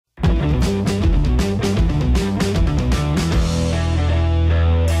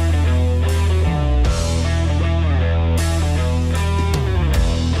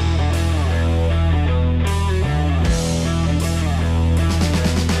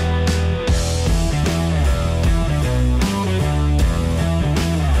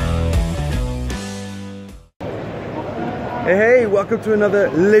welcome to another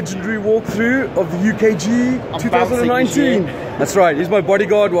legendary walkthrough of the U.K.G.E 2019. That's right, he's my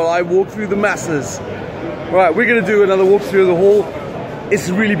bodyguard while I walk through the masses. Right, we're going to do another walkthrough of the hall.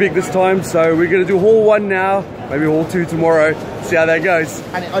 It's really big this time, so we're going to do hall 1 now, maybe hall 2 tomorrow, see how that goes.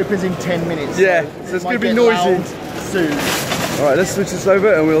 And it opens in 10 minutes. Yeah, so it's going to be noisy. Soon. Alright, let's switch this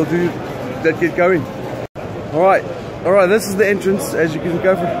over and we'll get going. Alright, this is the entrance, as you can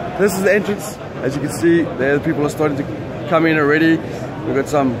go from. This is the entrance. As you can see, there the people are starting to come in already. We've got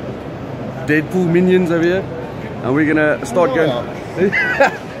some Deadpool minions over here. And we're gonna start going.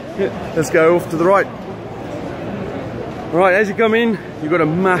 Let's go off to the right. Alright, as you come in, you've got a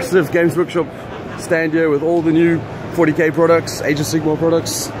massive Games Workshop stand here with all the new 40K products, Age of Sigmar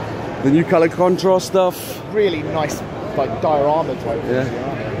products, the new color contrast stuff. Really nice, like diorama type.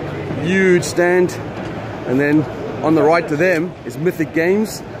 Yeah. Huge stand. And then on the right to them is Mythic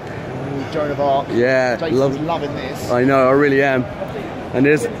Games. Joan of Arc. Yeah, loving this. I know, I really am. And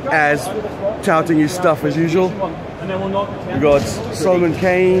there's Az touting his stuff as usual. We've got Solomon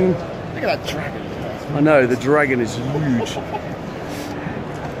Kane. Look at that dragon. I know, the dragon is huge.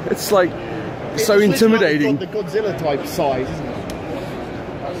 It's like so intimidating. Like the Godzilla type size, isn't it?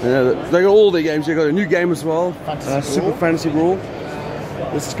 Yeah, they got all their games. They got a new game as well. Super Fantasy Brawl.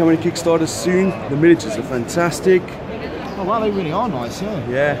 This is coming to Kickstarter soon. The miniatures are fantastic. Oh wow, they really are nice, yeah.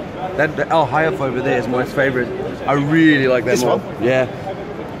 Yeah, that High Up over there is my favourite. I really like that one. Yeah,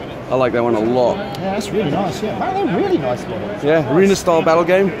 I like that one a lot. Yeah, that's really nice, yeah. Man, they're really nice models. Yeah, arena style battle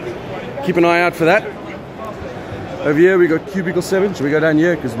game. Keep an eye out for that. Over here we got Cubicle 7, so we go down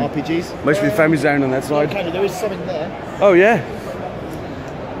here because RPGs. Mostly the family zone on that side. Okay, there is something there. Oh yeah.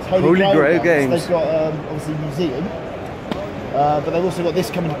 Holy Grail games. They've got obviously museum. But they've also got this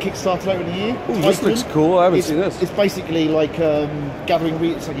coming to Kickstarter later in the year. Ooh, this looks cool. I haven't seen this. It's basically like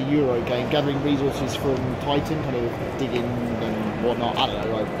it's like a Euro game, gathering resources from Titan, kind of digging and whatnot. I don't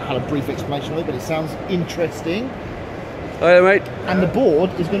know. I had a brief explanation of it, but it sounds interesting. Oh yeah, mate. And the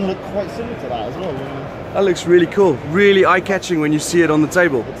board is going to look quite similar to that as well. That looks really cool. Really eye-catching when you see it on the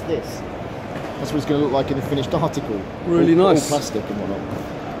table. It's this. That's what it's going to look like in the finished article. Really nice. All plastic and whatnot.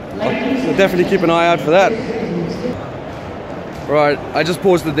 I'll definitely keep an eye out for that. Right, I just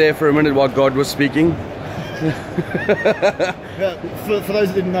paused it there for a minute while God was speaking. For those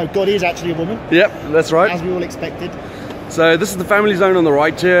that didn't know, God is actually a woman. Yep, that's right. As we all expected. So this is the family zone on the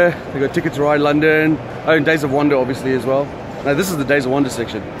right here. We've got Ticket to Ride London. Oh, and Days of Wonder obviously as well. Now this is the Days of Wonder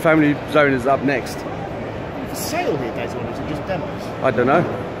section. Family zone is up next. For sale here, Days of Wonder, is it just demos? I don't know.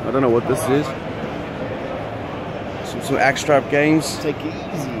 I don't know what this is. Some Axtrap games. Take it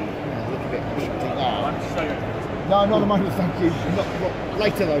easy. Look a bit. No, not at the moment, thank you. Not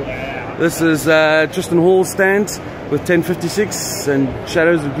later though. This is Tristan Hall's stand with 1056 and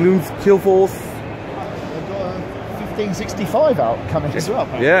Shadows of Gloom Killforth. They've got 1565 out coming as well.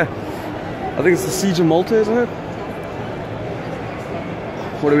 Apparently. Yeah. I think it's the Siege of Malta, isn't it?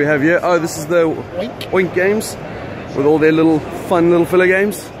 What do we have here? Oh, this is the Oink games with all their fun little filler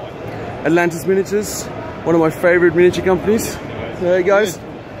games. Atlantis Miniatures, one of my favourite miniature companies. There you guys.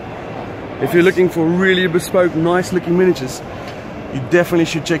 If you're looking for really bespoke, nice looking miniatures, you definitely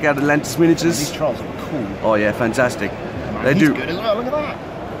should check out Atlantis Miniatures. These trials are cool. Oh yeah, fantastic. They do. Good as well. Look at that.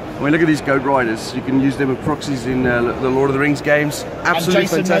 I mean, look at these goat riders. You can use them as proxies in the Lord of the Rings games. Absolutely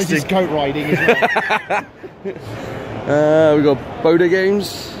fantastic. And Jason knows his goat riding as well. We've got Boda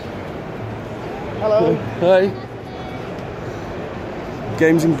games. Hello. Hi.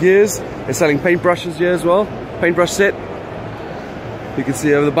 Games and Gears. They're selling paintbrushes here as well. Paintbrush set. You can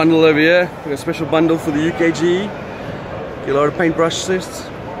see over the bundle over here, we've got a special bundle for the U.K.G.E. Get a lot of paintbrush sets.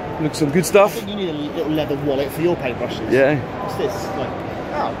 Looks some good stuff. I think you need a little leather wallet for your paintbrushes. Yeah. What's this? Like,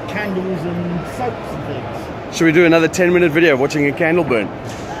 candles and soaps and things. Should we do another 10-minute video of watching a candle burn?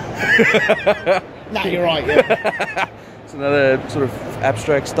 Nah, you're right, yeah. It's another sort of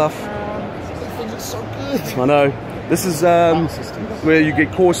abstract stuff. These things are so good. I know. This is where you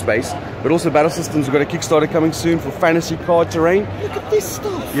get core space, but also Battle Systems. We've got a Kickstarter coming soon for fantasy card terrain. Look at this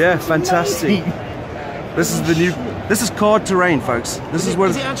stuff. Yeah, fantastic. This is the new. This is card terrain, folks. This is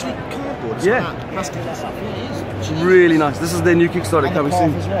what. Is it actually cardboard? It's like plastic stuff. Yeah, it is. Really nice. This is their new Kickstarter coming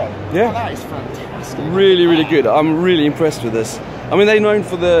soon. As well. Yeah. Oh, that is fantastic. Really, really good. I'm really impressed with this. I mean, they're known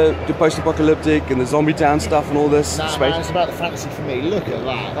for the post-apocalyptic and the zombie town stuff and all this space. Man, it's about the fantasy for me. Look at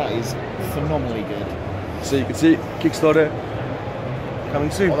that. That is phenomenally good. So you can see Kickstarter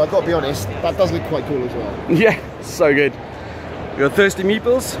coming soon. Well, I've got to be honest, that does look quite cool as well. Yeah, so good. We got Thirsty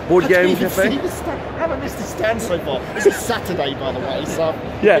Meeples, board game cafe. I haven't missed the stand so far. This is Saturday, by the way, so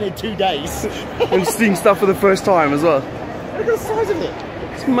yeah, in 2 days. And seeing stuff for the first time as well. Look at the size of it.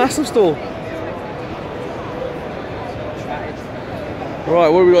 It's a massive store. Right,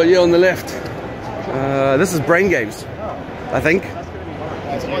 what have we got here on the left? This is brain games, I think.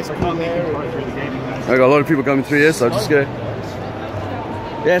 I got a lot of people coming through here, so I'll just go.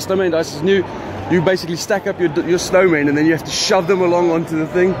 Yeah, snowman dice is new. You basically stack up your snowmen and then you have to shove them along onto the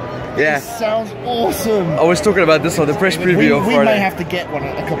thing. Yeah. This sounds awesome. I was talking about this on the press preview on Friday. We may have to get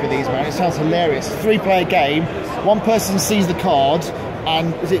a couple of these, man. It sounds hilarious. 3-player game. One person sees the card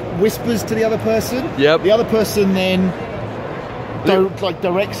and whispers to the other person? Yep. The other person then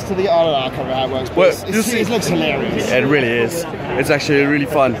directs to the... I don't know, I can't remember how it works, but it looks hilarious. Yeah, it really is. It's actually really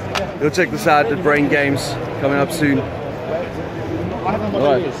fun. You'll check this out at Brain Games coming up soon.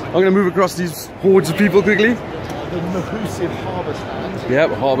 Right. I'm going to move across these hordes of people quickly. The massive harbour stand.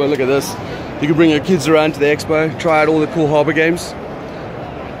 Yep, harbour, look at this. You can bring your kids around to the expo, try out all the cool harbour games.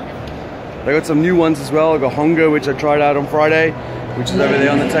 They got some new ones as well. I got Hongo, which I tried out on Friday, which is over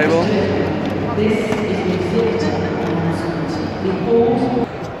there on the table.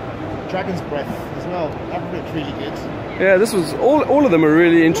 Dragon's Breath as well. That looks really good. Yeah, this was all of them are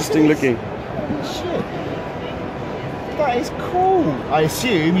really interesting looking. Shit. That is cool. I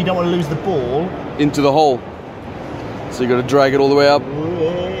assume you don't want to lose the ball into the hole. So you got to drag it all the way up. Try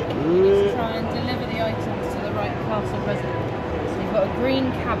and deliver the items to the right castle resident. So you've got a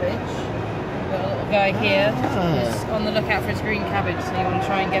green cabbage. You've got a little guy here who's on the lookout for his green cabbage. So you want to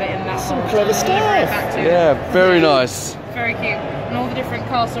try and get it in that hole. Clever stuff. Yeah, very nice. Very cute. And all the different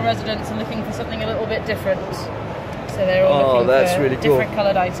castle residents are looking for something a little bit different. So they're all looking that's for really a cool. different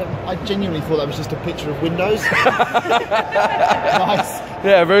coloured item. I genuinely thought that was just a picture of windows. Nice.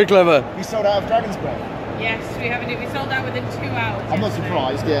 Yeah, very clever. You sold out of Dragon's Breath? Yes, we sold out within 2 hours. I'm not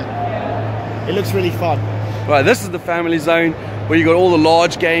surprised, yeah. It looks really fun. Right, this is the family zone where you got all the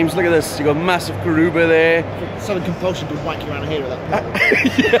large games. Look at this. You got massive Karuba there. Southern Compulsion could whack you around here with that.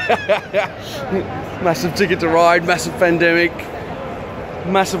 Massive Ticket to Ride, massive Pandemic,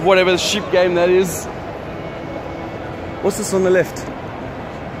 massive whatever the ship game that is. What's this on the left?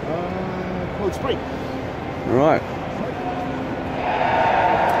 Cold Spring. Right.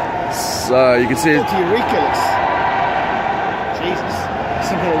 So you can see it. Eureka looks... Jesus.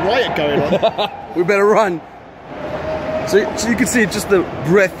 Some kind of riot going on. We better run. So you can see just the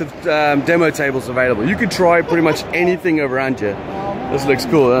breadth of demo tables available. You can try pretty much anything around here. This looks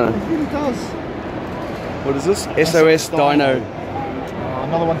cool, huh? It really does. What is this? SOS Dino.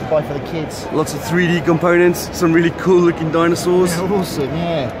 Another one to buy for the kids. Lots of 3D components, some really cool looking dinosaurs. Yeah, awesome,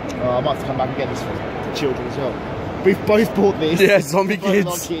 yeah. I might have to come back and get this for the children as well. We've both bought this. Yeah, Zombie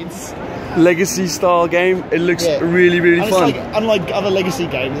Kids. Legacy style game. It looks really, really fun. It's like, unlike other Legacy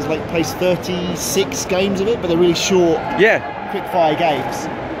games, there's like plays 36 games of it, but they're really short, quick fire games.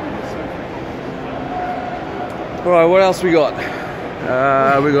 Alright, what else we got?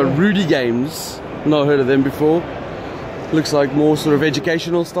 We got Rudy Games. Not heard of them before. Looks like more sort of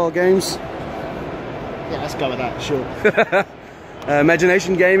educational style games. Yeah, let's go with that, sure.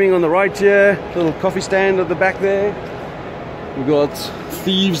 Imagination Gaming on the right here. Little coffee stand at the back there. We've got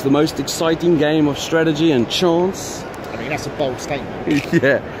Thieves, the most exciting game of strategy and chance. I mean, that's a bold statement.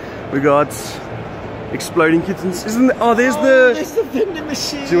 Yeah. We got Exploding Kittens. There's the vending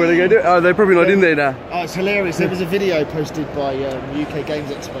machine. See what they're going to do? Oh, they're probably not in there now. Oh, it's hilarious. There was a video posted by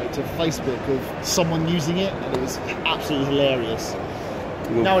U.K.G.E to Facebook of someone using it, and it was absolutely hilarious.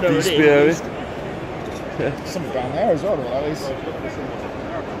 Now I know what it is. Something down there as well, at least. You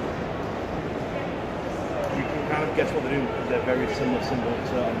can kind of guess what they're doing because they're very similar to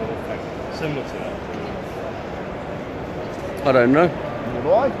another effect. Similar to that. I don't know. Nor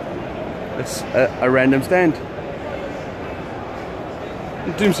do I. It's a random stand.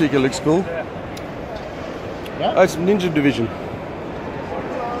 Doomseeker looks cool. Yeah. Oh, it's Ninja Division.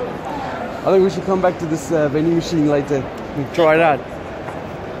 I think we should come back to this vending machine later and try it out.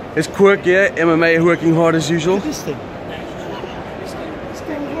 It's Quirk, yeah. MMA working hard as usual. Look at this thing.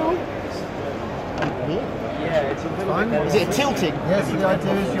 Is it tilting? Yes, the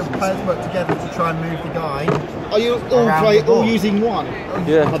idea is your players work together to try and move the guy. Are you all using one?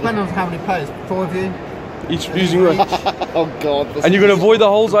 Yeah. Depending on how many players, 4 of you. Each using one. Oh god. And you're going to avoid the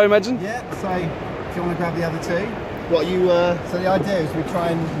holes, I imagine? Yeah, so if you want to grab the other two. What you So the idea is we try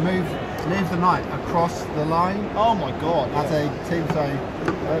and move the knight across the line. Oh my god. As a team, so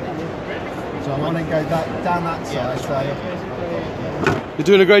I want to go down that side. So You're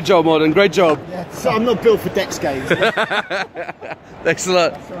doing a great job, Martin. Great job. yeah, So I'm not built for Dex games. Thanks a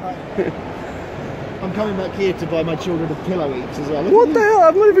lot. that's all right. I'm coming back here to buy my children a pillow each as well. What the hell?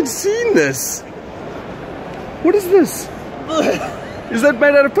 I've not even seen this. What is this? Is that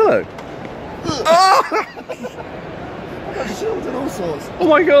made out of pillow? I've got shields and all sorts. Oh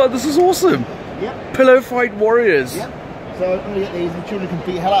my god, this is awesome. Yep. Pillow Fight Warriors. Yep. So So I'm going to get these, and children can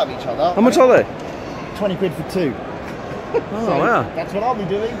beat the hell out of each other. How much are they? 20 quid for 2. Oh, So wow. that's what I'll be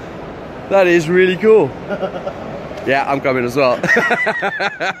doing. That is really cool. Yeah, I'm coming as well.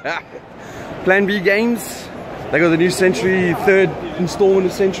 Plan B Games. They got the new Century, 3rd installment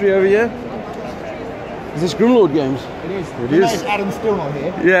of Century over here. Is this Grimlord Games? It is. It You is. notice Adam's still not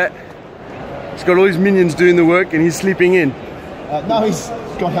here. Yeah. He's got all his minions doing the work and he's sleeping in. No, he's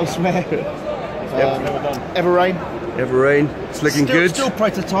gone elsewhere. Everrain. Everrain. It's looking Still, good. Still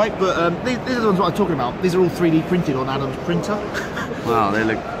prototype, but these are the ones what I'm talking about. These are all 3D printed on Adam's printer. Wow, they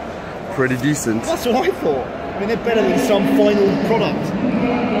look pretty decent. That's what I thought. I mean, they're better than some final product.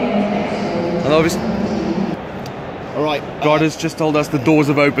 And obviously, All right. God has just told us the doors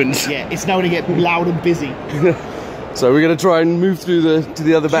have opened. Yeah, it's now going to get loud and busy. So we're going to try and move through to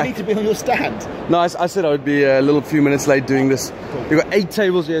the other Do you back. need to be on your stand? No, I said I would be a little few minutes late doing this. We've got 8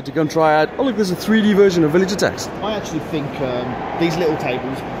 tables here to go and try out. Oh look, there's a 3D version of Village Attacks. I actually think these little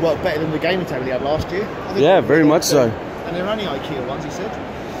tables work better than the gaming table he had last year. I think Yeah, very much so. And they're only IKEA ones, he said.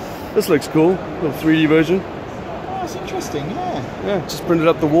 This looks cool, little 3D version. Oh, that's interesting, yeah. Yeah, just printed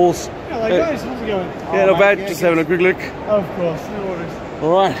up the walls. Hello guys, how's it going? Yeah, not bad, just having a quick look. Of course, no worries.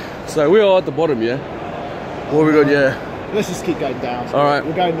 Alright, so we are at the bottom here. What have we got here? Let's just keep going down. So All right.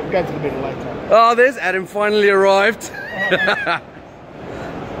 We're going to the middle later. Oh, there's Adam finally arrived.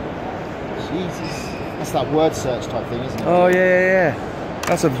 Jesus. That's that word search type thing, isn't it? Oh yeah.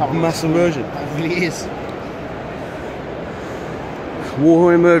 That's a massive version. That really is.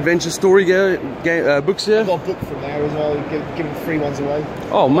 Warhammer Adventure Story books here. I got a book from there as well, giving free ones away.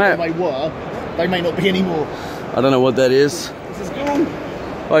 Oh man, They may not be anymore. I don't know what that is. This is cool.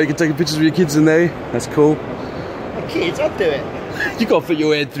 Oh, you can take pictures of your kids in there. That's cool. My kids, I'd do it. You can't fit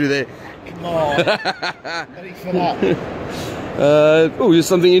your head through there. Come on. Ready for that? Oh, there's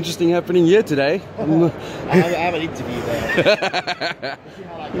something interesting happening here today. I have an interview there. We'll see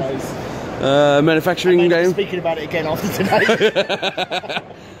how that goes. Manufacturing game. Speaking about it again after today.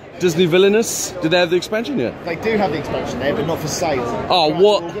 Disney Villainous. Did they have the expansion yet? They do have the expansion there, but not for sale. Oh,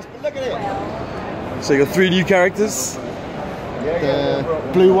 what? August, but look at it. So you got 3 new characters. The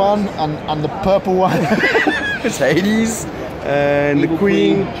blue one and the purple one. It's Hades and Evil the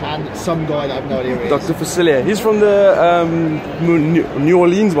Queen. and some guy that I have no idea who it is. Dr. Facilia. He's from the New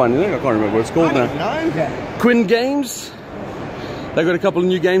Orleans one, isn't it? I can't remember what it's called I now. don't know. Quinn Games. They got a couple of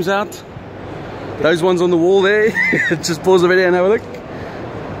new games out. Those ones on the wall there. Just pause the video and have a look.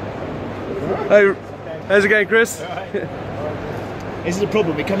 Hey, how's it going, Chris? This is the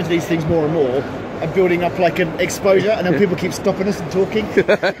problem. We're coming to these things more and more and building up like an exposure, and then people keep stopping us and talking.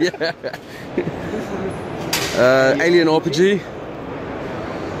 Alien RPG.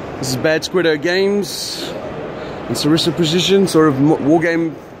 This is Bad Squiddo Games. And Sarissa Precision, sort of war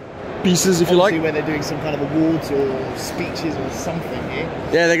game pieces, if you like. Where they're doing some kind of awards or speeches or something here.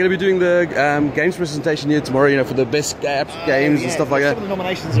 Yeah, they're going to be doing the games presentation here tomorrow, you know, for the best apps, games and stuff like that. Some of the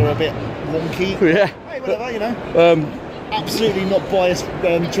nominations are a bit wonky. Yeah. Hey, whatever, you know. Absolutely not biased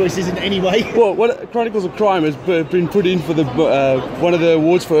choices in any way. Well, what Chronicles of Crime has been put in for the one of the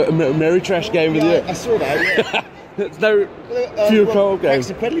awards for Ameritrash Game of the Year. I saw that. Yeah. There's no fewer co-op games.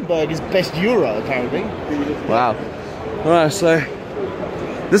 Max Quedlinburg is best Euro apparently. Wow. Alright, so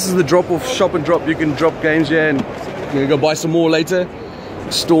this is the drop-off shop and drop. You can drop games here and you're gonna go buy some more later.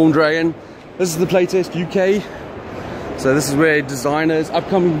 Storm Dragon. This is the playtest UK. So this is where designers,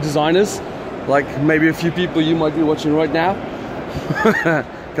 upcoming designers, like maybe a few people you might be watching right now,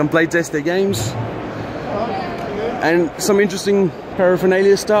 can playtest their games. And some interesting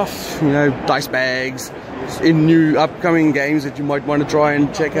paraphernalia stuff, you know, dice bags, in new upcoming games that you might want to try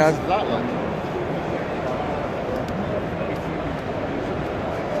and check out. That one.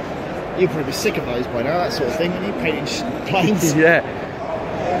 You'd probably be sick of those by now, that sort of thing, and you painting planes. Yeah.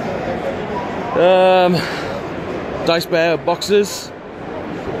 Dice bag boxes.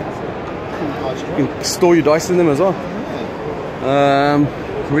 You can store your dice in them as well.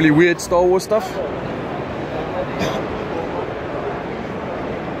 Really weird Star Wars stuff.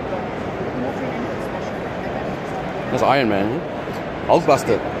 That's Iron Man.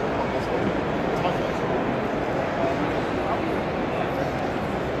 Hulkbuster.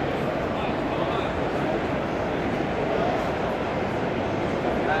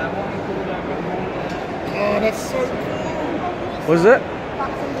 Oh, that's so cool. What is it?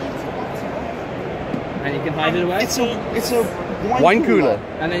 And you can hide it away. It's a Wine cooler.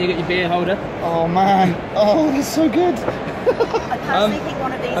 And then you get your beer holder. Oh man. Oh, that's so good. I personally think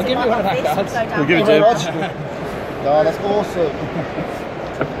one of these. I'll give you one of our cards. We'll give it to him. Oh, that's awesome.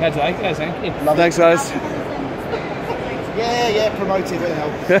 That's right, guys. Thank you. Thanks, guys. Yeah, promote it, what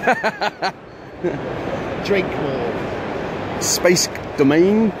the hell. Drink more. Space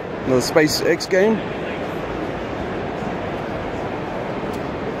Domain, another SpaceX game.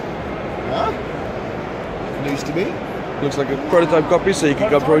 News to me. Looks like a prototype copy, so you can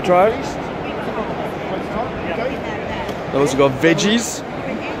go pro try it. They've also got veggies.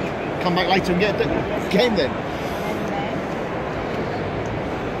 Come back later and get the game then.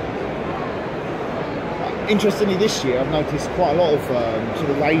 Interestingly, this year I've noticed quite a lot of sort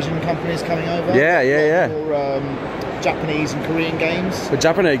of Asian companies coming over. Yeah. More Japanese and Korean games. The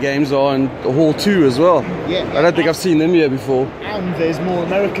Japanese games are in the hall too as well. Yeah. I don't think I've seen them here before. And there's more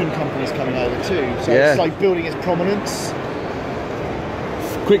American companies coming over too. So Yeah. it's like building its prominence.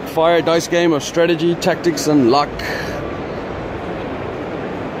 Quick fire dice game of strategy, tactics and luck.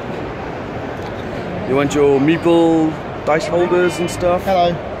 You want your meeple dice holders and stuff?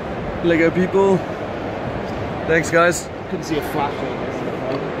 Hello. Lego people. Thanks guys. Couldn't see a flash.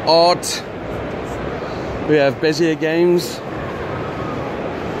 Art. We have Bezier games.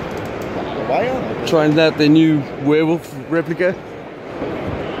 Why aren't they? Trying out their new werewolf replica.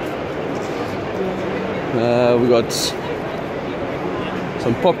 We got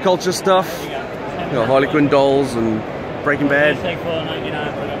some pop culture stuff. We got Harley Quinn dolls and Breaking Bad.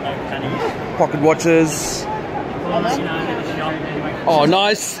 Pocket watches. Oh,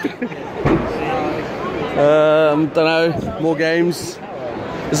 nice. Don't know, more games.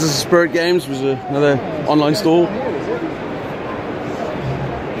 This is Spirit Games, which is another online store.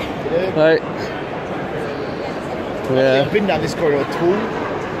 Right. Yeah. I've been down this corridor at all.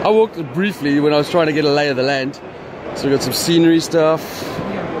 I walked it briefly when I was trying to get a lay of the land. So we got some scenery stuff.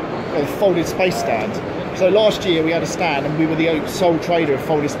 A folded space stand. So last year we had a stand and we were the sole trader of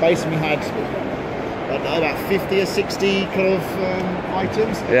folded space, and we had, I don't know, about 50 or 60 kind of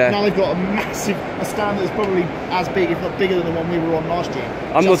items. Yeah. Now they've got a stand that's probably as big, if not bigger than the one we were on last year.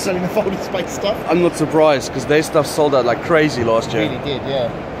 I'm not selling the folded space stuff. I'm not surprised because their stuff sold out like crazy last year. Really did, yeah.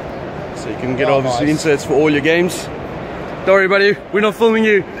 So you can get obviously inserts for all your games. Don't worry, buddy, we're not filming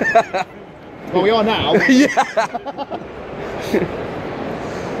you. Well, we are now. Yeah.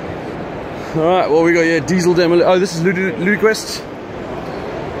 Alright, well we got Diesel Demo. Oh, this is Ludquist.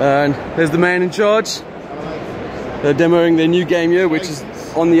 And there's the man in charge. They're demoing their new game here, which is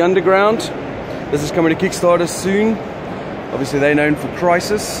on the Underground. This is coming to Kickstarter soon. Obviously they're known for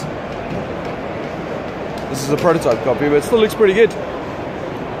Crisis. This is a prototype copy, but it still looks pretty good.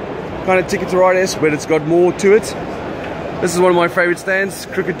 Kind of Ticket to Ride-esque, but it's got more to it. This is one of my favorite stands,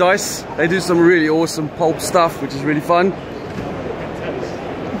 Crooked Dice. They do some really awesome pulp stuff, which is really fun.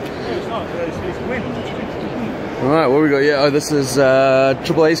 Alright, what we got? Yeah, this is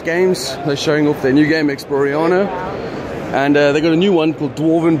Triple Ace Games. They're showing off their new game, Exploriana. And they got a new one called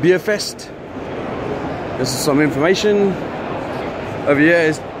Dwarven Beer Fest. This is some information. Over here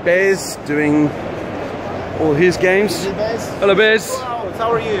is Bez doing all his games. Hello, Bez. Hello,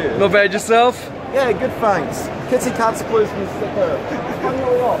 how are you? Not bad, yourself? Yeah, good, thanks. Kitty Cat's Blues from Slipper.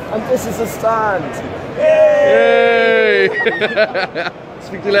 And this is a stand. Yay!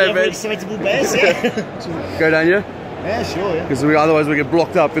 Speak to you later, Bez. Excitable Bez, yeah. Go down here? Yeah, sure, yeah. Because otherwise we get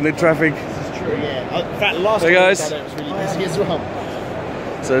blocked up in the traffic. This is true, yeah. In fact, last Hey guys. it was really busy as well.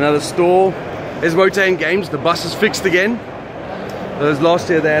 So another store. There's Wotan Games. The bus is fixed again. Last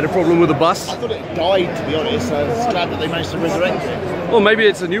year they had a problem with the bus. I thought it died, to be honest, so I was glad that they managed to resurrect it. Or maybe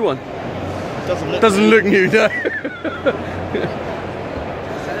it's a new one. Doesn't look new, no.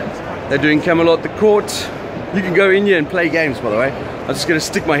 They're doing Camelot the Court. You can go in here and play games, by the way. I'm just going to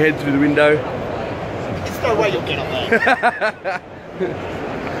stick my head through the window. There's no way you'll get up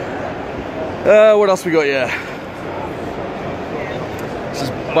there. What else we got here? This is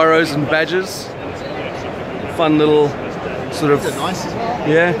Burrows and Badgers. Fun little sort of... nice as well.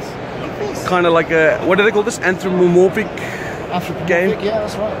 Yeah. Kind of like a... What do they call this? Anthropomorphic game? Yeah,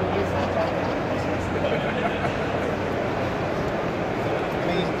 that's right.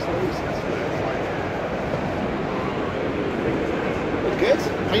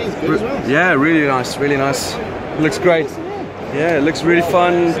 Painting's good as well. Yeah, really nice, really nice. Looks great. Yeah, it looks really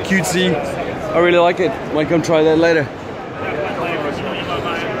fun, cutesy. I really like it. Might come try that later.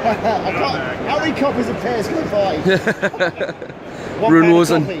 How many copies of Pears can I buy? Rune Wars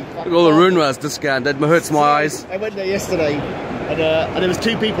and all the Rune Wars discount. That hurts my eyes. I went there yesterday and there was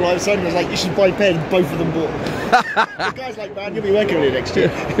two people I was saying, I was like, you should buy Pears, and both of them bought them. The guy's like, man, you'll be working on it next year.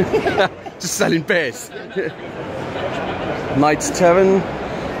 Just selling Pears. Knight's Tavern.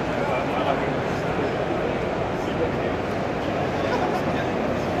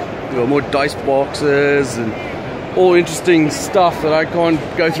 We've got more dice boxes and all interesting stuff that I can't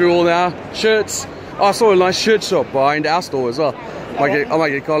go through all now. Shirts. Oh, I saw a nice shirt shop behind our store as well. I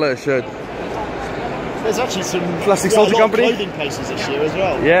might get a collar shirt. There's actually some Plastic quite a Soldier lot of Company. clothing places this year as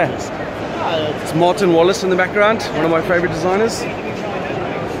well. Yeah. It's Martin Wallace in the background, one of my favorite designers.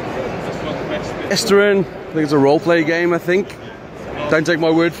 Esterin, I think it's a role-play game, I think. Don't take my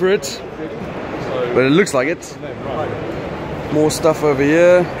word for it, but it looks like it. More stuff over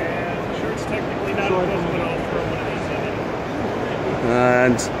here.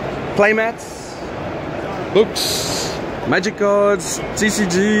 And playmats, books, magic cards,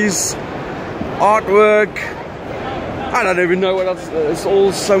 TCGs, artwork. I don't even know what else. It's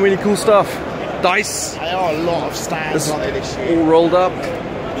all so many cool stuff. Dice. There are a lot of stands on it this year. All rolled up.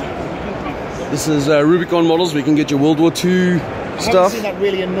 This is Rubicon models. We can get your World War II I haven't stuff. seen that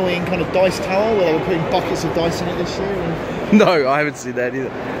really annoying kind of dice tower where they were putting buckets of dice in it this year. And... No, I haven't seen that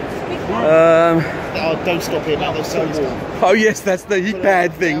either. Oh, don't stop here now, they're so warm. Oh yes, that's the heat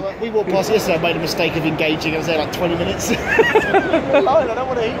pad thing. Yeah, we walked past yesterday, I made a mistake of engaging. I was there like 20 minutes. Alone, I don't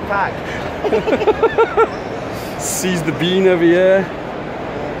want a heat pack. Seize the bean over here.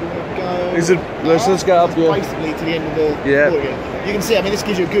 Is it? Let's go up here. Basically to the end of the Yeah. hall again. You can see, I mean, this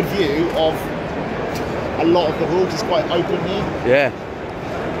gives you a good view of a lot of the hall, it's quite open here. Yeah.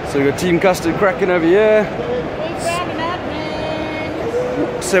 So we've got Team Custard cracking over here.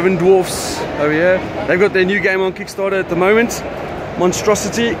 7 Dwarfs over here. They've got their new game on Kickstarter at the moment.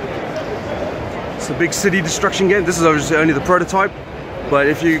 Monstrosity. It's a big city destruction game. This is obviously only the prototype. But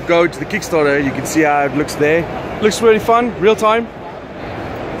if you go to the Kickstarter, you can see how it looks there. Looks really fun, real time.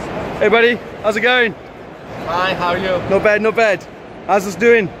 Hey buddy, how's it going? Hi, how are you? Not bad, not bad. How's this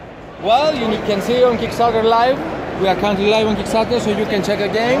doing? Well, you can see on Kickstarter live. We are currently live on Kickstarter, so you can check a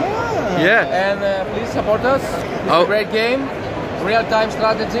game. Yeah. And please support us. It's a great game. Real-time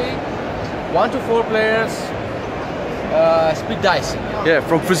strategy. 1 to 4 players. Speed dice. Yeah,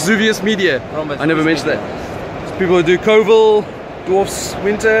 from Vesuvius Media. From I never mentioned that. It's people who do Koval, Dwarfs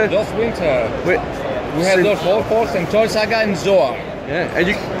Winter. Dwarfs Winter. Wait, We have Dwarf Warforce and Toy Saga and Zoar. yeah, and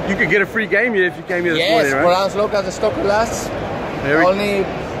you could get a free game here if you came here this Yes, morning, for right? us, look at the stock lasts. There we- Only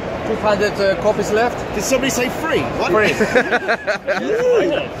 200 copies left. Did somebody say free? What? Free.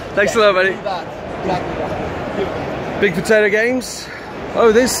 Thanks a lot, buddy. Big Potato Games.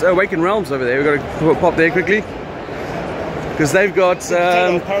 Oh, there's Awakened Realms over there. We've got to pop there quickly. Because they've got...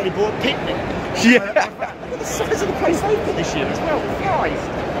 apparently bought Picnic. yeah, Look at the size of the place they've got this year as well. Christ.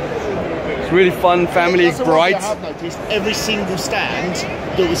 it's really fun, family, That's the one thing bright. I have noticed. Every single stand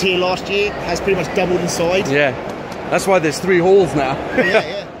that was here last year has pretty much doubled in size. Yeah, that's why there's 3 halls now.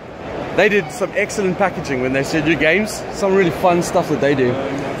 Yeah. They did some excellent packaging when they said new games. Some really fun stuff that they do.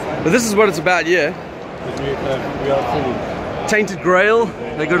 But this is what it's about, yeah. Tainted Grail,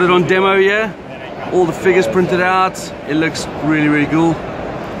 they got it on demo here. All the figures printed out. It looks really, really cool.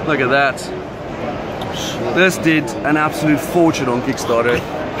 Look at that. This did an absolute fortune on Kickstarter.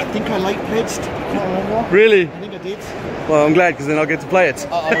 I think I late pledged. I can't remember. Really? I think I did. Well, I'm glad because then I'll get to play it.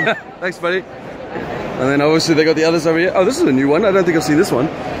 Thanks, buddy. And then obviously they got the others over here. Oh, this is a new one. I don't think I've seen this one.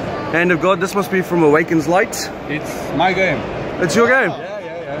 Hand of God, this must be from Awakens Light. It's my game. It's your game?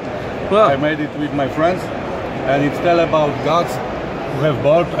 Yeah. Well, I made it with my friends, and it's tell about gods who have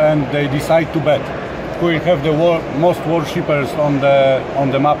board and they decide to bet. Who will have the most worshippers on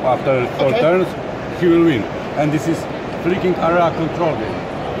the map after 4 turns, he will win. And this is flicking area control game.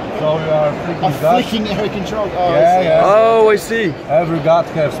 So you are flicking gods. Flicking area control. Oh, Yeah. oh, I see. Every god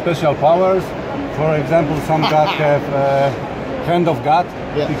have special powers. For example, some god have hand of God.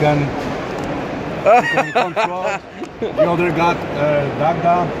 Yeah. He can control. The other god,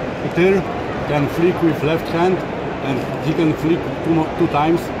 Dagda, Peter, can flick with left hand, and he can flick two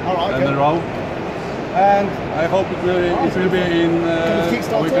times in a row. And I hope it will be in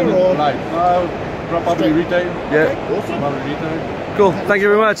Kickstarter or live. Probably retail. Yeah. Awesome. Probably retail. Cool. Thank you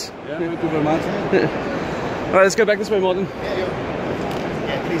very much. Yeah, thank you very much. All right, let's go back this way, Martin.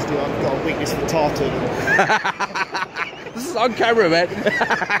 Yeah, please do. I've got a weakness for tartan. This is on camera, man.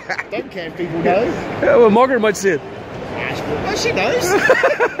 Don't care if people know. Yeah, well, Margaret might see it. Well, she knows.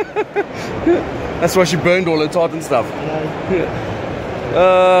 That's why she burned all her tartan stuff.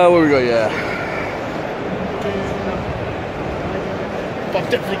 What we got? Yeah. But I'm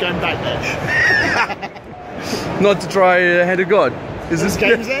definitely going back there. Not to try Hand of God. Is this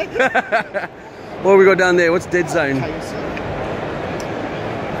game's there? What have we got down there? What's Dead Zone?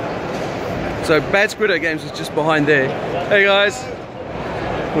 So Bad Squiddo Games is just behind there. Hey guys,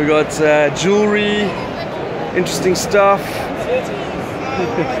 we got jewelry, interesting stuff,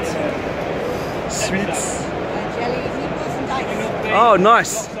 sweets. Oh,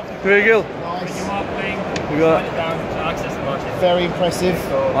 nice. Very good. We got. Very impressive.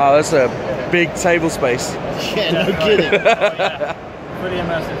 Wow, that's a big table space. Yeah, no kidding. Pretty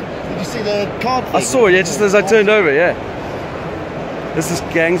immersive. Did you see the card thing? I saw it, yeah, just as I turned over, yeah. This is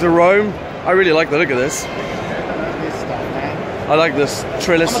Gangs of Rome. I really like the look of this. This stuff, man. I like this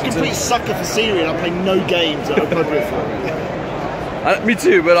trellis. I'm a complete sucker for Siri and I play no games that are appropriate for it. Me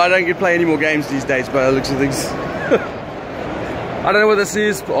too, but I don't get to play any more games these days by the looks of things. I don't know what this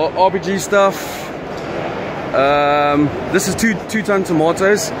is, RPG stuff. This is two-ton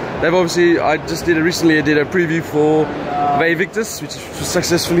tomatoes. They've obviously, I did a preview for Ve Victus, which was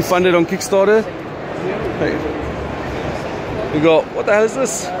successfully funded on Kickstarter. We got, what the hell is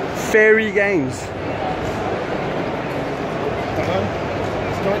this? Fairy Games.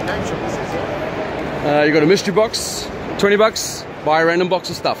 You got a mystery box, 20 bucks, buy a random box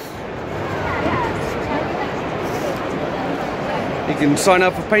of stuff. You can sign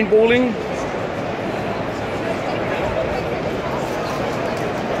up for paintballing.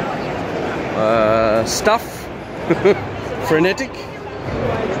 Stuff. Frenetic.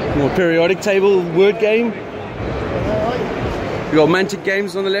 More periodic table word game. You got Mantic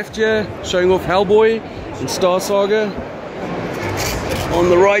Games on the left here, showing off Hellboy and Star Saga. On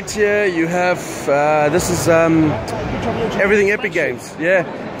the right here you have, this is Everything Epic Games, yeah.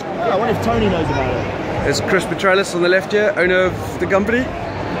 I wonder if Tony knows about it. There's Chris Petralis on the left here, owner of the company.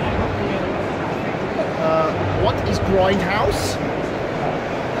 What is Grindhouse?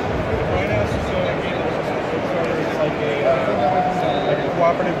 Grindhouse is like a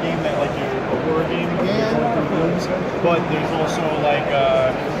cooperative game that like a horror game. Yeah. But there's also like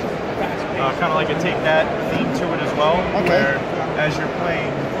kind of like a take that theme to it as well. Okay. Where as you're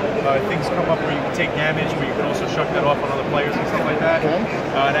playing, things come up where you can take damage, but you can also shuck that off on other players and stuff like that. Okay.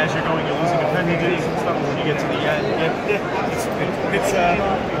 And as you're going, you're losing appendages and stuff. When you get to the end,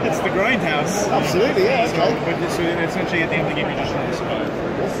 it's the Grindhouse. Absolutely, yeah. Okay. But essentially, at the end of the game, you just trying to survive.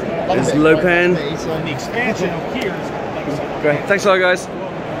 There's Lopan. And the expansion over here is like Great, thanks a lot, guys.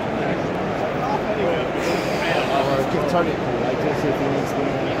 Give Tony a call, like, to see if he needs the...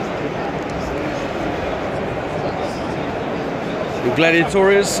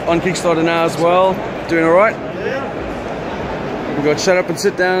 Gladiators on Kickstarter now as well. Doing alright. We've got Shut Up and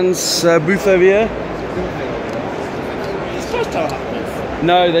Sit Down's booth over here.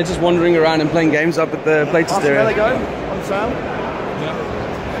 No, they're just wandering around and playing games up at the Playtest area. There they go, on sale.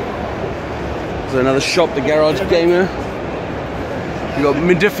 There's another shop, the Garage Gamer. We've got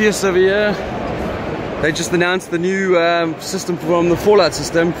Modifius over here. They just announced the new system from the Fallout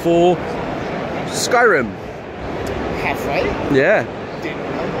system for Skyrim. Halfway? Yeah. Didn't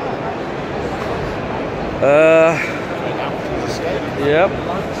know that. Yep.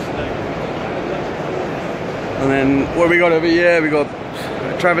 And then what we got over here, we got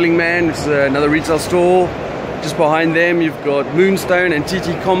Traveling Man, which is another retail store. Just behind them, you've got Moonstone and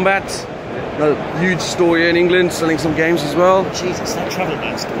TT Combat. Another huge store here in England, selling some games as well. Jesus, that Traveling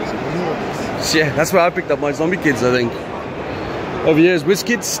Man store is enormous. Yeah, that's where I picked up my Zombie Kids, I think. Over here is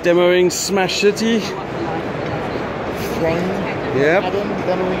WizKids demoing Smash City. Yep. Adam,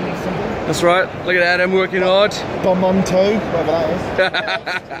 demoing something. That's right. Look at Adam working hard. Bomonto, whatever that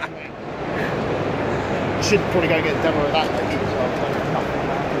is. Should probably go get a demo of that picture as well.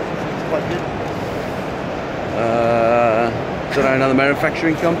 It's quite good. Don't know, another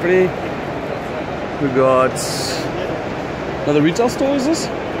manufacturing company. We've got another retail store, is this?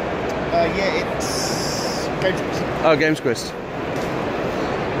 Yeah, it's Games Quest. Oh, Games Quest.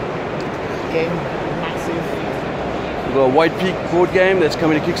 Game, massive. We've got a White Peak board game that's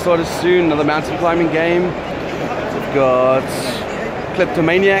coming to Kickstarter soon, another mountain climbing game. We've got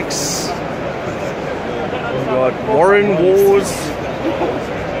Kleptomaniacs. We've got Warren Wars.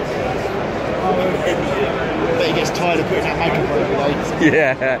 Bet he gets tired of putting that makeup on every day.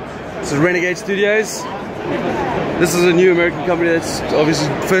 Yeah. This is Renegade Studios. This is a new American company that's obviously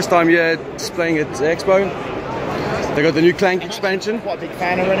first time here displaying at Expo. They got the new Clank expansion. Quite a big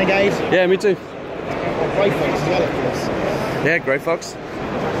fan of Renegade. Yeah, me too. Grey Fox as well, of course. Yeah, Grey Fox.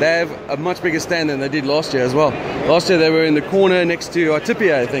 They have a much bigger stand than they did last year as well. Last year they were in the corner next to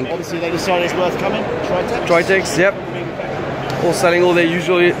Artipia, I think. Obviously they decided it's worth coming. Tritex. Tritex, yep. All selling all their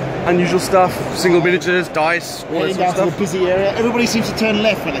unusual stuff, single miniatures, dice, all that sort of down to the stuff. busy area. Everybody seems to turn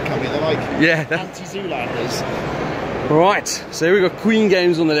left when they come in. They're like Yeah. anti-Zoolanders. Right, so here we got Queen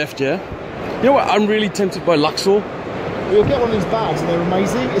Games on the left here. You know what? I'm really tempted by Luxor. You'll get one of these bags and they're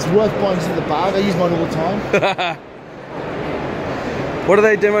amazing. It's worth buying just in the bag. I use mine all the time. What are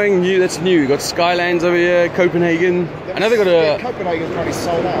they demoing new? That's new. We've got Skylands over here, Copenhagen. I know they got a. Copenhagen's probably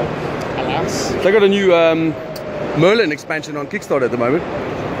sold out. Alas. They got a new Merlin expansion on Kickstarter at the moment.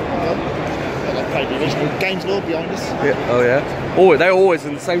 They've played the original Games Lord behind us. Yeah. Oh yeah. Oh, they're always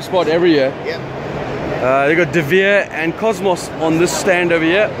in the same spot every year. Yep. They got De Vere and Cosmos on this stand over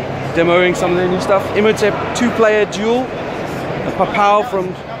here. demoing some of their new stuff. Imhotep 2-player duel. A Papau from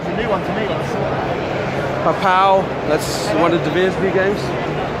It's a new one to me. Papau. That's one of De Beers new games.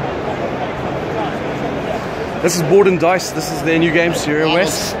 This is Board and Dice. This is their new game, Serial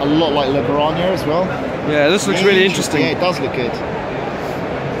West. A lot like Le Baranya as well. Yeah, this looks really interesting. Yeah, it does look good.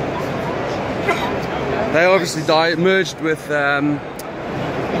 They obviously merged with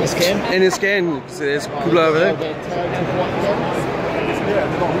NSKN. So there's Kula over there.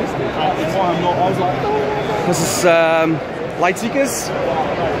 This is Light Seekers,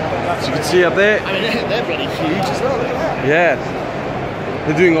 as you can see up there. I mean, they're bloody huge as well. Yeah.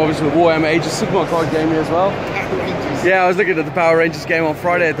 They're doing obviously the Warhammer Age of Sigmar card game here as well. Yeah, I was looking at the Power Rangers game on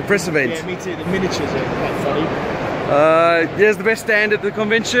Friday at the press event. Yeah, me too. The miniatures are quite funny. Here's the best stand at the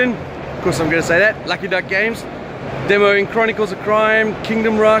convention. Of course I'm going to say that. Lucky Duck Games. Demoing Chronicles of Crime,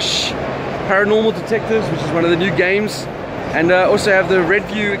 Kingdom Rush, Paranormal Detectives, which is one of the new games. And also have the Red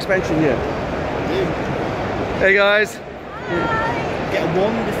View expansion here. Hey guys. Get a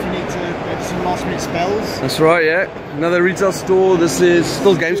wand if you need to make some last minute spells. That's right, yeah. Another retail store. This is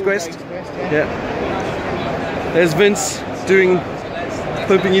still Games Quest. Yeah. There's Vince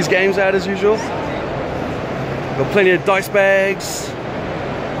pooping his games out as usual. Got plenty of dice bags,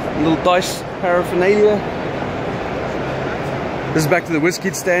 little dice paraphernalia. This is back to the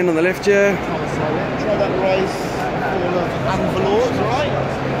WizKids stand on the left here. Try that Rise Fall of Anvalords, right?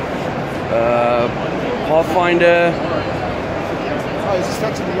 Pathfinder. Oh, is this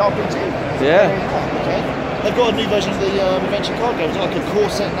actually the RPG? Yeah. Okay. They've got a new version of the adventure card game. It's like a core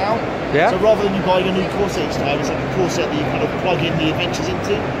set now. Yeah. So rather than you buying a new core set each time, it's like a core set that you kind of plug in the adventures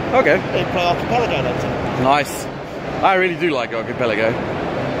into. Okay. They play Archipelago later. Nice. I really do like Archipelago.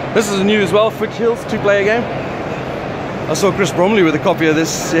 This is new as well, Foothills 2-player game. I saw Chris Bromley with a copy of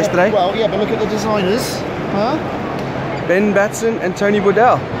this yesterday. Well, yeah, but look at the designers. Huh? Ben Batson and Tony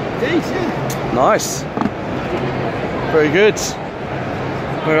Boudel. Indeed, yeah. Nice. Very good.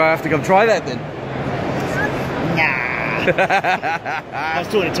 Maybe I have to come try that then. Nah. I was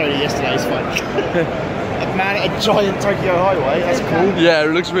talking to Tony yesterday, it's fine. A giant Tokyo Highway, that's cool. Yeah,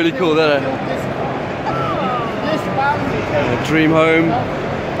 it looks really cool, doesn't it? Dream Home.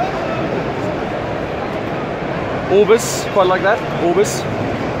 Orbis, quite like that. Orbis.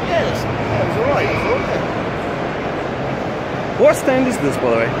 Yeah, that was alright. What stand is this, by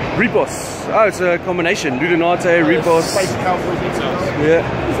the way? Repos. Oh, it's a combination. Ludonate, Repos. Space Cowboys. Yeah.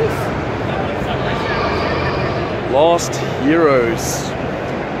 Lost Heroes.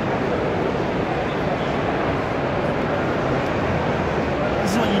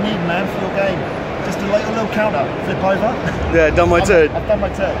 This is what you need, man, for your game. Just a little counter. Flip over. Yeah, done my turn. I've done my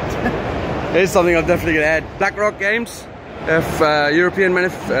turn. Here's something I'm definitely going to add. BlackRock Games, European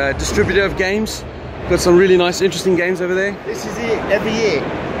distributor of games. Got some really nice, interesting games over there. This is it, every year.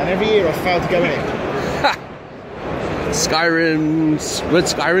 And every year I failed to go in it.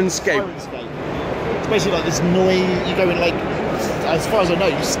 Skyrimscape. It's basically like this noise, you go in like, as far as I know,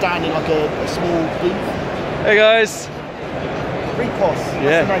 you stand in like a small booth. Hey guys. Repos,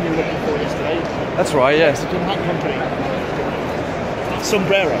 that's the name you were looking for yesterday. That's right, yeah. Mexican hat company.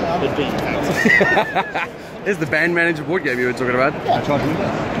 Sombrero would be, in fact. Here's the band manager board game you were talking about. Yeah.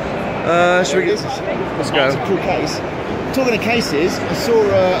 Should we get... Let's go. It's a cool case. Talking of cases, I saw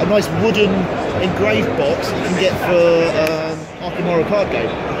a nice wooden engraved box you can get for Arkham Horror card game.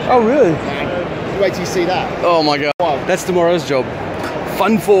 Oh really? Wait till you see that. Oh my god. Wow. That's tomorrow's job.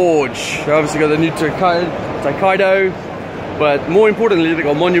 Fun Forge. They obviously got the new Taikaido, but more importantly they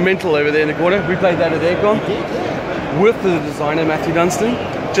got Monumental over there in the corner. We played that at Aircon. With the designer Matthew Dunstan.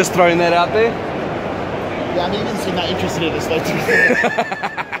 Just throwing that out there. Yeah, I mean, he didn't seem that interested in us though, to be fair.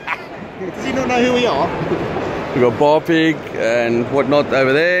 Does he not know who we are? We've got Bar Pig and whatnot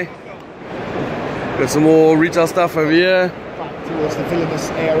over there. Got some more retail stuff over here. Back towards the villainous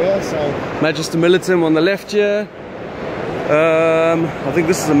area, so... Magister Militum on the left here. I think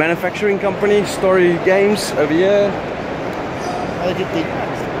this is a manufacturing company, Story Games over here. Oh, they did the...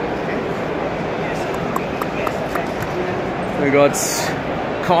 We got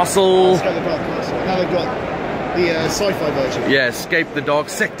Castle. Let's go to the Dark Castle. Now they've got the sci-fi version. Yeah, Escape the Dark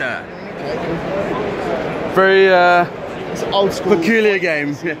Sector. Okay, cool. Very it's an old school peculiar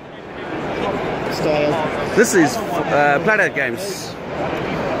game. Yeah. Style. This is Planet Games.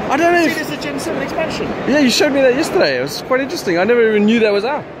 I don't know. See, this is a Gen 7 expansion. Yeah, you showed me that yesterday. It was quite interesting. I never even knew that was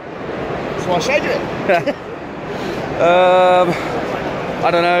out. That's why I showed you it. I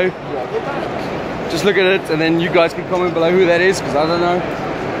don't know. Just look at it and then you guys can comment below who that is, because I don't know.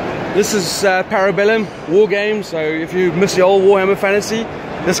 This is Parabellum War Game, so if you miss the old Warhammer Fantasy,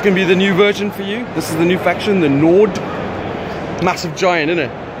 this can be the new version for you. This is the new faction, the Nord. Massive giant, isn't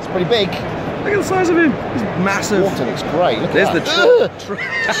it? It's pretty big. Look at the size of him. He's massive. Water looks great. Look There's at the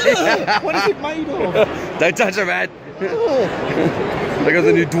that. What is it made of? Don't touch him, man. Look at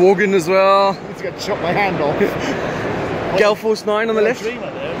the new Dworgen as well. It's going to chop my hand off. Gale Force 9 on the left. They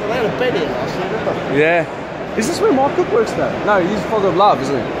had a bed here last year, remember? Yeah. Is this where Mark Cook works now? No, he's Father of Love,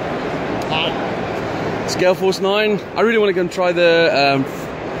 isn't he? It's Gale Force 9. I really want to go and try the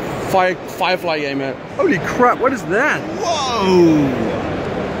Firefly game out. Holy crap, what is that? Whoa!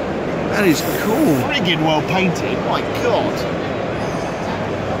 That is cool. Friggin' well painted, my god.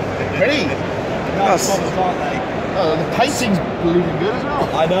 Ready? Yes. Oh, the painting's looking good as well.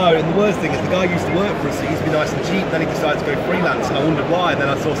 I know, and the worst thing is the guy used to work for us, so he used to be nice and cheap, then he decided to go freelance, and I wondered why, and then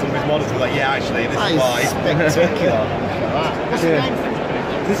I saw some of his models and was like, yeah, actually, this is why. Spectacular. What's the name?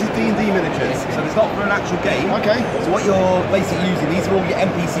 This is D&D miniatures, so it's not for an actual game. Okay. So what you're basically using, these are all your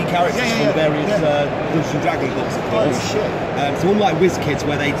NPC characters from various Dungeons & Dragons books, of course. Oh, shit. So unlike WizKids,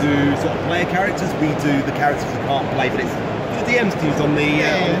 where they do sort of player characters, we do the characters that can't play, but it's the DMs to use on the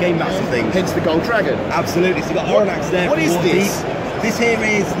game maps and things. Hence the gold dragon. Absolutely. So you've got Oronax there. What is this? This here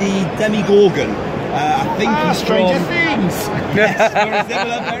is the Demigorgon. I think he's Stranger from... Things. Yes, very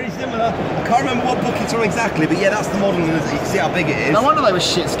similar, very similar. I can't remember what book it's from exactly, but yeah, that's the model, and you can see how big it is. No wonder they were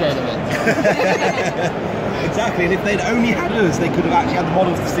shit scared of it. Exactly, and if they'd only had us, they could have actually had the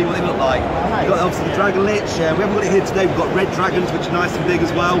models to see what they look like. We've got obviously the Dragon Lich, we haven't got it here today, we've got red dragons, which are nice and big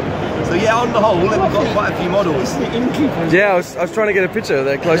as well. So yeah, on the whole, we've got quite a few models. Yeah, I was trying to get a picture of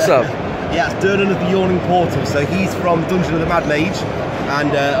that close up. Yeah, it's Durnan of the Yawning Portal, so he's from Dungeon of the Mad Mage,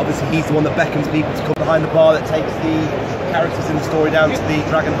 and obviously he's the one that beckons people to come behind the bar, that takes the characters in the story down to the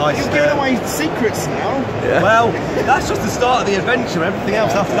Dragon Heist. You're giving away secrets now. Yeah. Well, that's just the start of the adventure. Everything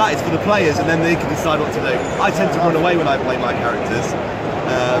else after that is for the players, and then they can decide what to do. I tend to run away when I play my characters,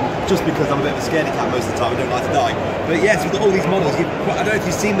 just because I'm a bit of a scaredy cat most of the time. I don't like to die. But yes, we've got all these models. I don't know if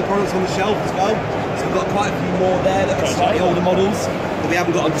you've seen the products on the shelf as well. So we've got quite a few more there that are slightly older models that we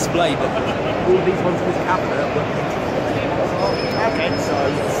haven't got on display, but all of these ones in this cabinet. Okay, so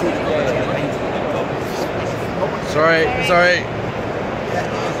Sorry. Yeah,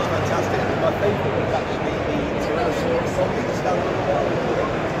 it's fantastic. My favourite is actually the Tyrannosaurus zombie. It's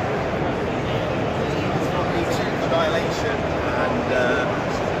annihilation, and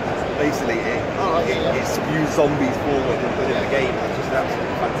basically it spews zombies forward within the game. It's just an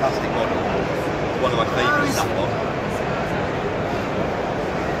absolutely fantastic model. It's one of my favourites, that one.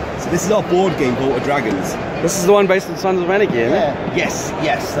 So this is our board game, Vault of Dragons. This is the one based on Sons of Anarchy, isn't it? Yes.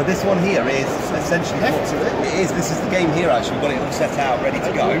 So this one here is essentially this is the game here actually. We've got it all set out, ready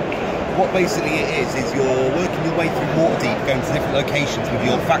to go. What basically it is you're working your way through Waterdeep, going to different locations with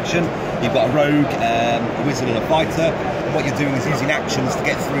your faction. You've got a rogue, a wizard and a fighter. And what you're doing is using actions to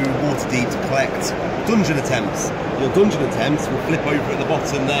get through Waterdeep to collect dungeon attempts. Your dungeon attempts will flip over at the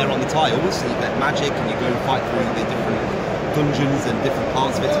bottom there on the tiles, so you get magic and you go and fight through the different dungeons and different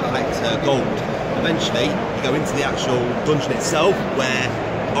parts of it to collect gold. Eventually, you go into the actual dungeon itself, where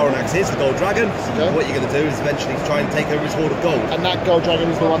Oronax is, the gold dragon. Okay. What you're going to do is eventually try and take over his hoard of gold. And that gold dragon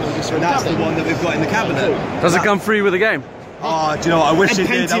is the one that we just saw. And that's the one that we've got in the cabinet. Does it come free with the game? Oh, do you know what? I wish it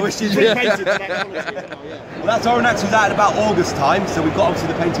did. I wish it did. Well, that's Oronax was out in about August time, so we've got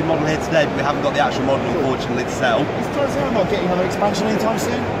obviously the painted model here today, but we haven't got the actual model, unfortunately, to sell. Is Tarzan not getting another expansion anytime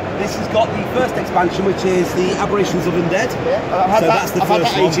soon? This has got the first expansion, which is the Aberrations of Undead. Yeah, that's the first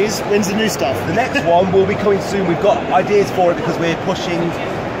one. When's the new stuff? The next one will be coming soon. We've got ideas for it because we're pushing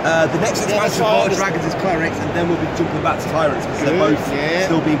the next expansion of Dragons is Clerics, and then we'll be jumping back to Tyrants because they're both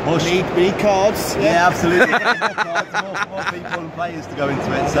still being pushed. We need cards. Yeah, absolutely. More cards, more people and players to go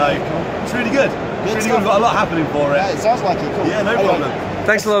into it. So it's really good. It's really good. We've got a lot happening for it. Yeah, it sounds like it. Cool. Yeah, no problem.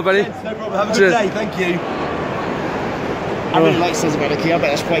 Thanks a lot, buddy. No problem. Have a good day. Thank you. I really like Sons of Anarchy. I bet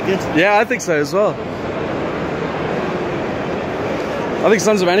that's quite good. Yeah, I think so as well. I think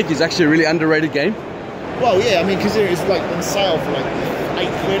Sons of Anarchy is actually a really underrated game. Well, yeah, I mean, because it's like on sale for like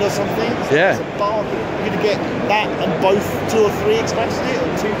 £8 or something. Yeah. It's a bargain. You're going to get that and both 2 or 3 expansions,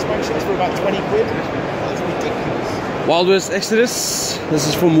 or 2 expansions for about £20. That's ridiculous. Wild West Exodus. This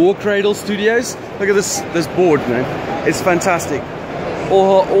is from War Cradle Studios. Look at this board, man. It's fantastic.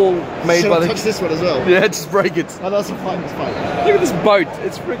 All made by the... touch this one as well? Yeah, just break it. Oh, that's fine. It's fine. Look at this boat.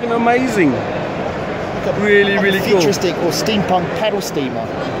 It's freaking amazing. Really cool. Futuristic or steampunk paddle steamer.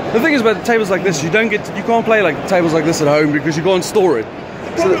 The thing is about tables like this, you can't play like tables like this at home because you can't store it.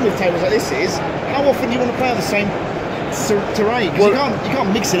 The problem with tables like this is, how often do you want to play on the same terrain? Because you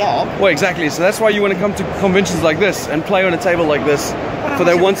can't mix it up. Well, exactly. So that's why you want to come to conventions like this and play on a table like this for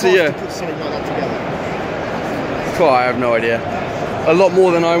that once a year. To put something like that together? Oh, I have no idea. A lot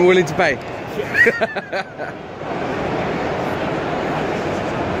more than I'm willing to pay.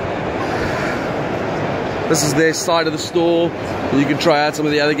 This is their side of the store. You can try out some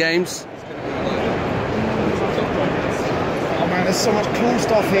of the other games. Oh man, there's so much cool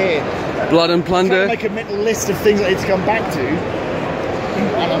stuff here. Blood and Plunder. I'm trying to make a mental list of things I need to come back to.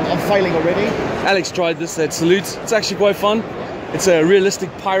 And I'm failing already. Alex tried this at Salute. It's actually quite fun. It's a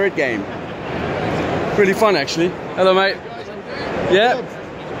realistic pirate game. Really fun, actually. Hello, mate. Yeah.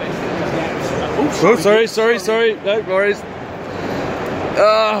 Oh, sorry. No worries.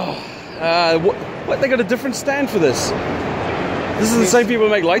 What? They got a different stand for this. This is the same people who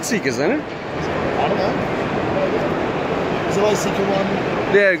make Lightseekers, isn't it? I don't know. Is the Lightseeker one?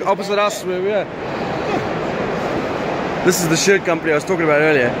 Yeah, opposite us. Yeah. This is the shirt company I was talking about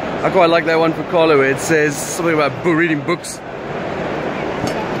earlier. I quite like that one for Carlo where it says something about reading books.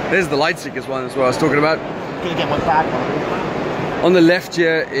 There's the Lightseekers one as well I was talking about. I'm gonna get my bag on. On the left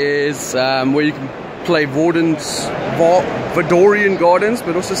here is where you can play Vadorian Gardens,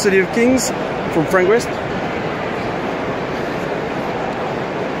 but also City of Kings from Frank West.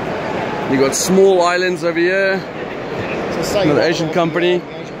 You got Small Islands over here. Another Asian company.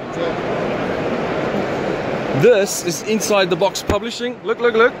 This is Inside the Box Publishing. Look.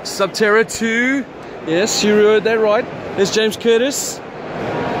 Subterra 2. Yes, you heard that right. There's James Curtis.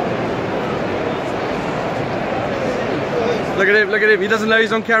 Look at him. He doesn't know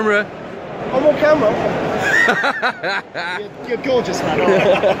he's on camera. I'm on camera. you're gorgeous, man.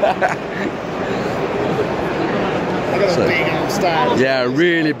 I got a big old stand. Yeah,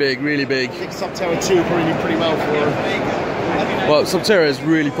 really big. I think Subterra 2 probably did pretty well for him. Well, Subterra is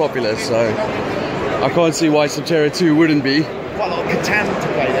really popular, so I can't see why Subterra 2 wouldn't be. Quite a lot of Catan to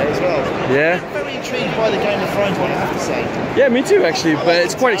play there as well. Yeah. I'm very intrigued by the Game of Thrones one, I have to say. Yeah, me too, actually, but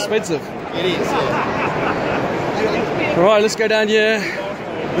it's quite expensive. It is, yeah. Alright, let's go down here.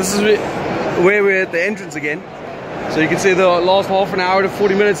 This is where we're at the entrance again. So you can see the last half an hour to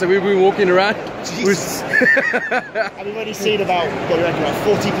 40 minutes that we've been walking around. Jesus. Have you already seen about, what do you reckon, about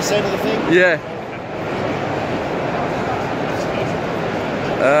 40% of the thing? Yeah.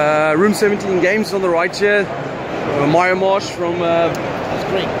 Room 17 Games on the right here. Maya Marsh from... That's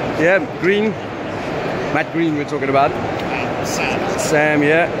Green. Yeah, Green. Matt Green we're talking about. Sam,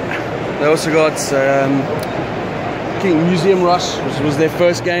 yeah. They also got King Museum Rush, which was their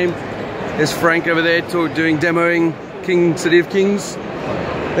first game. There's Frank over there doing demoing City of Kings.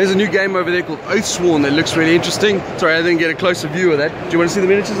 There's a new game over there called Oathsworn that looks really interesting. Sorry, I didn't get a closer view of that. Do you want to see the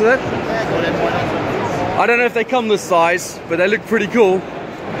miniatures of that? Yeah, go on, why not? I don't know if they come this size, but they look pretty cool.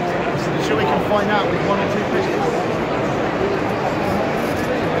 Sure we can find out with one or two pictures.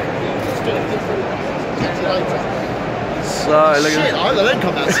 So, look Shit, I hope they don't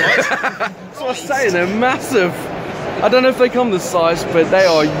come that size. That's what I'm saying, they're massive. I don't know if they come this size, but they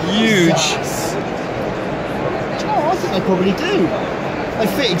are huge. Oh, I think they probably do. They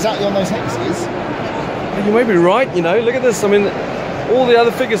fit exactly on those hexes. You may be right, you know, look at this. I mean, all the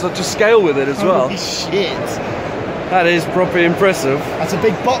other figures are to scale with it as well. Holy shit. That is properly impressive. That's a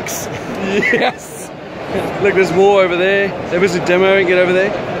big box. Yes. Look, there's more over there. They're busy demoing it over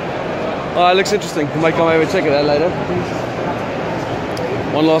there. Oh, it looks interesting. I might come over and check it out later.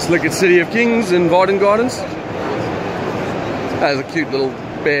 One last look at City of Kings and Varden Gardens. That is a cute little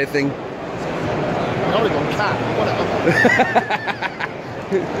bear thing. I would have gone cat. Whatever.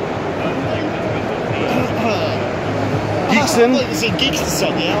 Geekson. I've not seen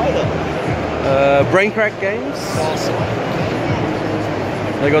Geekson yet either. Brain Crack Games. Awesome.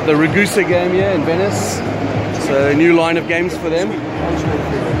 They got the Ragusa game here in Venice. So a new line of games for them.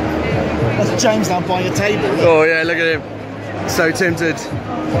 That's James now buying a table. Look. Oh yeah, look at him. So tempted.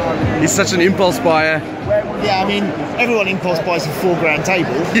 He's such an impulse buyer. Yeah, I mean, everyone impulse buys a £4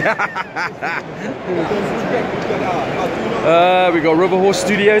 table. We got River Horse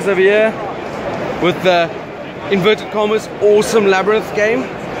Studios over here with the inverted commas awesome Labyrinth game.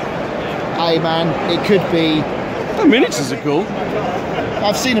 Hey man, it could be. The miniatures are cool.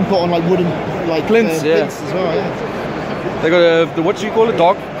 I've seen them put on like wooden, like plinths, yeah. Plinths as well. Yeah. They got the what do you call it?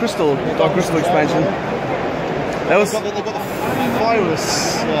 Dark Crystal expansion. That was. They've got the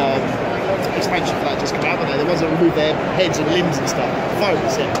virus expansion for that just come out, haven't they? The ones that remove their heads and limbs and stuff.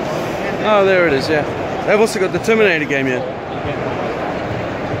 Virus, yeah. Oh, there it is. Yeah. They've also got the Terminator game here.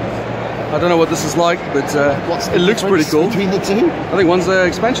 I don't know what this is like, but it looks pretty cool. Between the two? I think one's an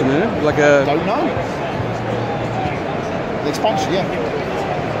expansion, isn't it? Like a. I don't know. The expansion, yeah.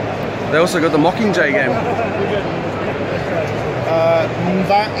 They also got the Mockingjay game.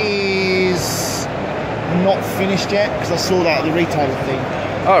 That is not finished yet because I saw that at the retailer thing.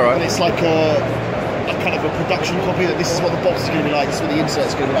 All right. And it's like a kind of a production copy that this is what the box is going to be like. This is what the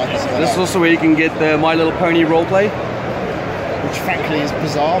insert's going to be like. This is also where you can get the My Little Pony roleplay. Which frankly is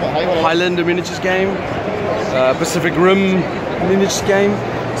bizarre, but hey, whatever. Highlander miniatures game. Pacific Rim miniature game.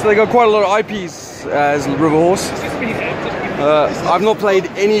 So they got quite a lot of IPs as River Horse. I've not played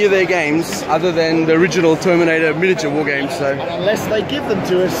any of their games other than the original Terminator miniature war games. So unless they give them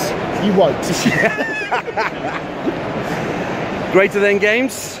to us, you won't. Greater Than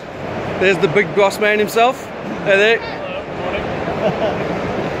Games. There's the big boss man himself. Hey there.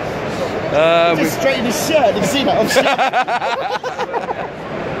 Just straighten his shirt. Did you see that?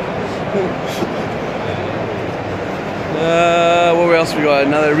 What else we got?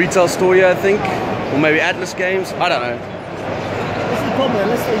 Another retail store here, I think, or maybe Atlas Games. I don't know. What's the problem?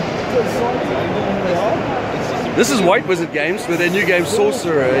 Unless they put signs on, you don't know who they are. This is White Wizard Games with their new game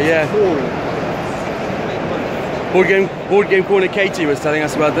Sorcerer. Yeah. Board Game Corner. Katie was telling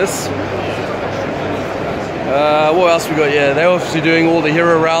us about this. What else we got? Yeah, they're obviously doing all the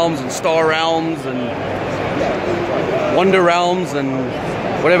Hero Realms and Star Realms and Wonder Realms and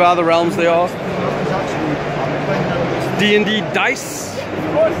whatever other realms they are. D&D Dice. Get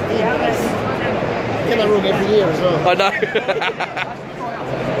that wrong every year as well. I know.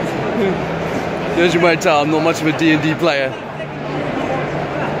 As you might tell, I'm not much of a D&D player.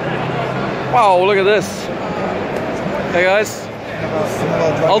 Wow, look at this. Hey guys.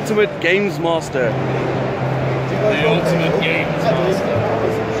 Ultimate Games Master. The ultimate games master.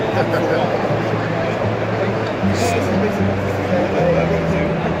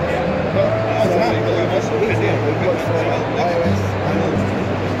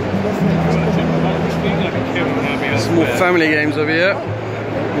 Some more family games over here.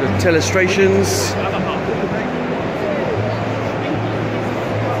 Telestrations.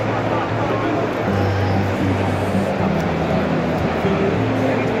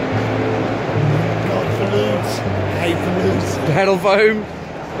 Paddle foam.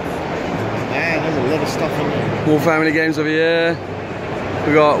 Man, there's a lot of stuff in there. More family games over here.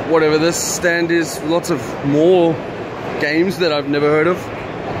 We got whatever this stand is. Lots of more games that I've never heard of.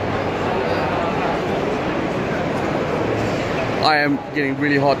 I am getting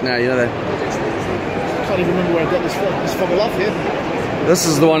really hot now, you know that. I can't even remember where I got this from. It's from a love here. This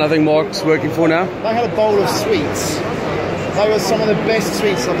is the one I think Mark's working for now. They had a bowl of sweets. They were some of the best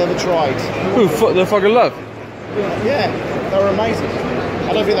sweets I've ever tried. Ooh, the fucking love. Yeah, they were amazing.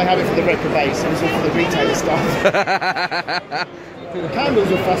 I don't think they have it for the reprobates, it was all for the retailer stuff. The candles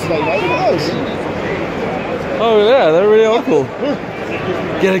were fascinating, though. Look at those. Oh yeah, they really are cool.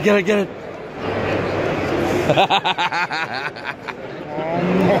 Get it, get it, get it.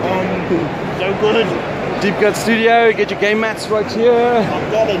 So good. Deep Cut Studio, get your game mats right here.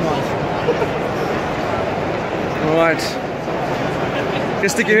 Very nice. Alright. Go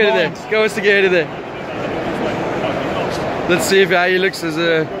stick your head in there. Go and stick your head in there. Let's see how he looks as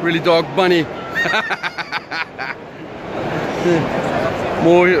a really dark bunny.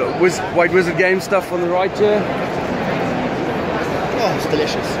 More White Wizard game stuff on the right here. Oh, it's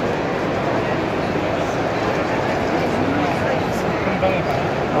delicious.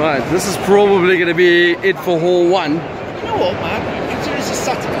 Alright, this is probably going to be it for Hall 1. You know what, man? Considering it's a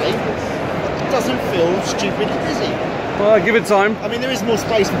Saturday, it doesn't feel stupidly busy. Well, give it time. I mean, there is more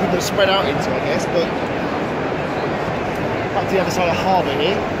space for people to spread out into, I guess, but up to the other side of Harbour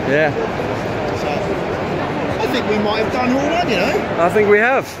here. Yeah. So, I think we might have done Hall 1, you know? I think we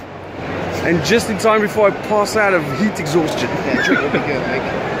have. And just in time before I pass out of heat exhaustion. Yeah, drink would be good, mate.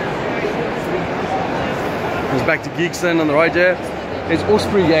 It's back to Geekson on the right there. It's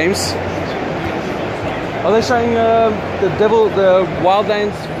Osprey Games. Are they showing the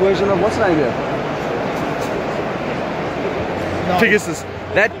Wildlands version of what's the name here? No. Pegasus.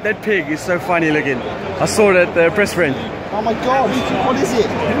 That pig is so funny looking. I saw it at the press friend. Oh my god, what is it?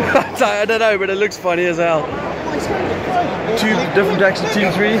 I don't know, but it looks funny as hell. Oh, it's going to look great. Two different decks of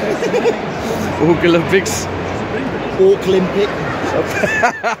Team 3. Orc Olympics. Orc Olympic.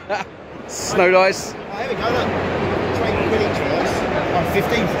 Snow Dice. Oh, here we go, look. 20 quid each for those. Oh,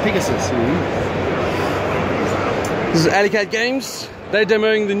 15 for Pegasus. This is Alley Cat Games. They're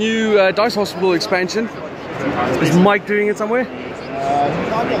demoing the new Dice Hospital expansion. Is Mike doing it somewhere?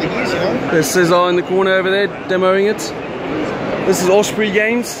 I've got the use, you know. There's Cesar in the corner over there demoing it. This is Osprey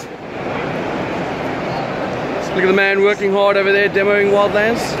Games. Look at the man working hard over there demoing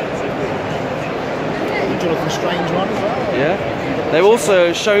Wildlands. Jonathan Strange one as well. Yeah. They're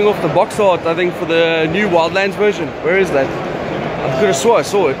also showing off the box art, I think, for the new Wildlands version. Where is that? I could have swore I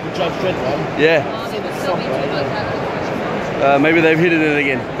saw it. The Judge Dredd one. Yeah. Maybe they've hidden it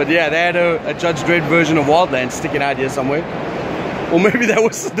again. But yeah, they had a Judge Dredd version of Wildlands sticking out here somewhere. Or maybe that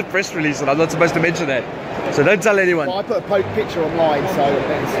was the press release and I'm not supposed to mention that. So don't tell anyone. Well, I put a picture online, so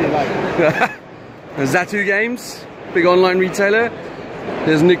it's too late. Zatu Games, big online retailer.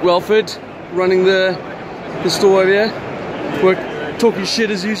 There's Nick Welford running the the store over here. We're talking shit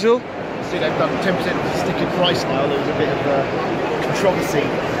as usual. See, they've done 10% of the sticker price now. There was a bit of controversy.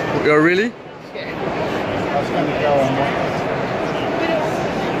 Oh, really? Yeah. I was going to go on that.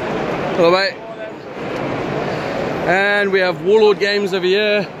 Hello, mate. And we have Warlord Games over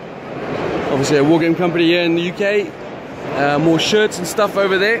here. Obviously a war game company here in the UK. More shirts and stuff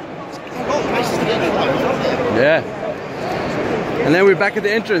over there. Yeah. And then we're back at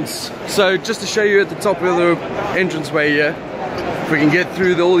the entrance. So just to show you at the top of the entranceway here, if we can get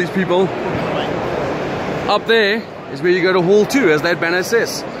through all these people. Up there is where you go to Hall 2, as that banner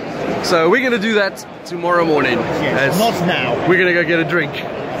says. So we're going to do that tomorrow morning. Yes, not now. We're going to go get a drink.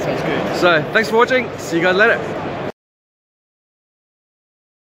 Sounds good. So thanks for watching. See you guys later.